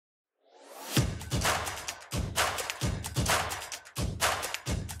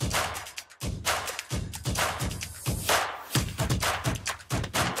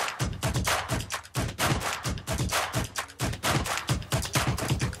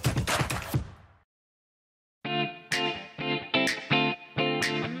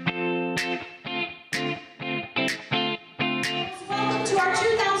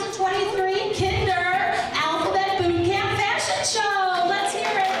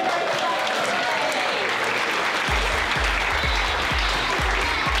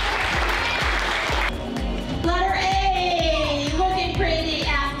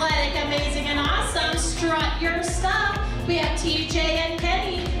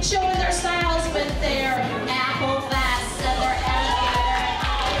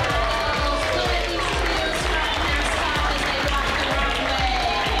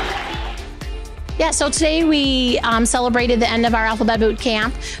Yeah, so today we celebrated the end of our alphabet boot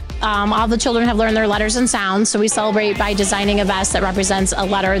camp. All the children have learned their letters and sounds, so we celebrate by designing a vest that represents a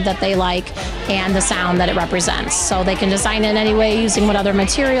letter that they like and the sound that it represents. So they can design it in any way using what other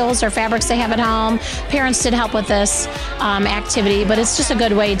materials or fabrics they have at home. Parents did help with this activity, but it's just a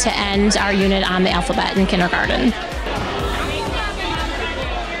good way to end our unit on the alphabet in kindergarten.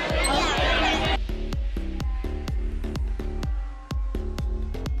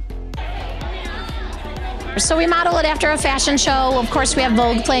 So we model it after a fashion show. Of course, we have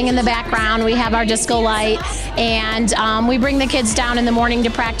Vogue playing in the background. We have our disco light, and we bring the kids down in the morning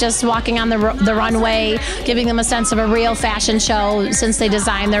to practice walking on the runway, giving them a sense of a real fashion show since they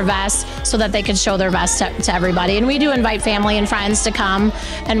designed their vests so that they could show their vest to everybody. And we do invite family and friends to come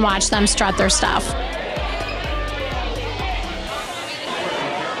and watch them strut their stuff.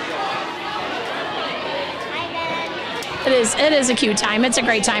 It is a cute time. It's a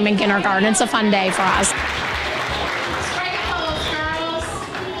great time in kindergarten. It's a fun day for us.